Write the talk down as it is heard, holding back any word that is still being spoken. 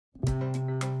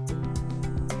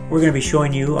We're going to be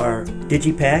showing you our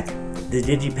Digi Pack. The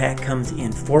Digi Pack comes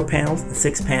in 4 panels and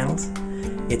 6 panels.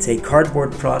 It's a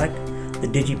cardboard product. The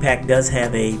Digi Pack does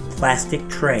have a plastic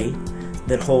tray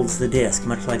that holds the disc,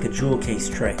 much like a jewel case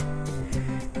tray.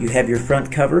 You have your front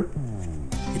cover.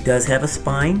 It does have a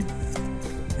spine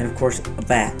and of course a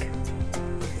back.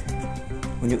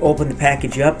 When you open the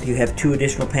package up, you have 2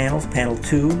 additional panels, panel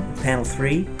 2, panel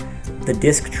 3. The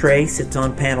disc tray sits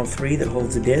on panel 3 that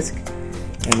holds the disc,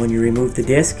 and when you remove the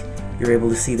disc, you're able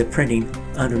to see the printing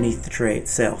underneath the tray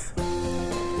itself.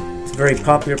 It's a very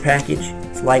popular package.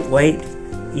 It's lightweight,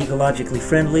 ecologically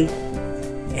friendly,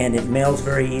 and it mails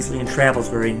very easily and travels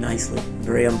very nicely,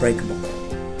 very unbreakable.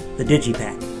 The Digi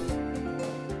Pack.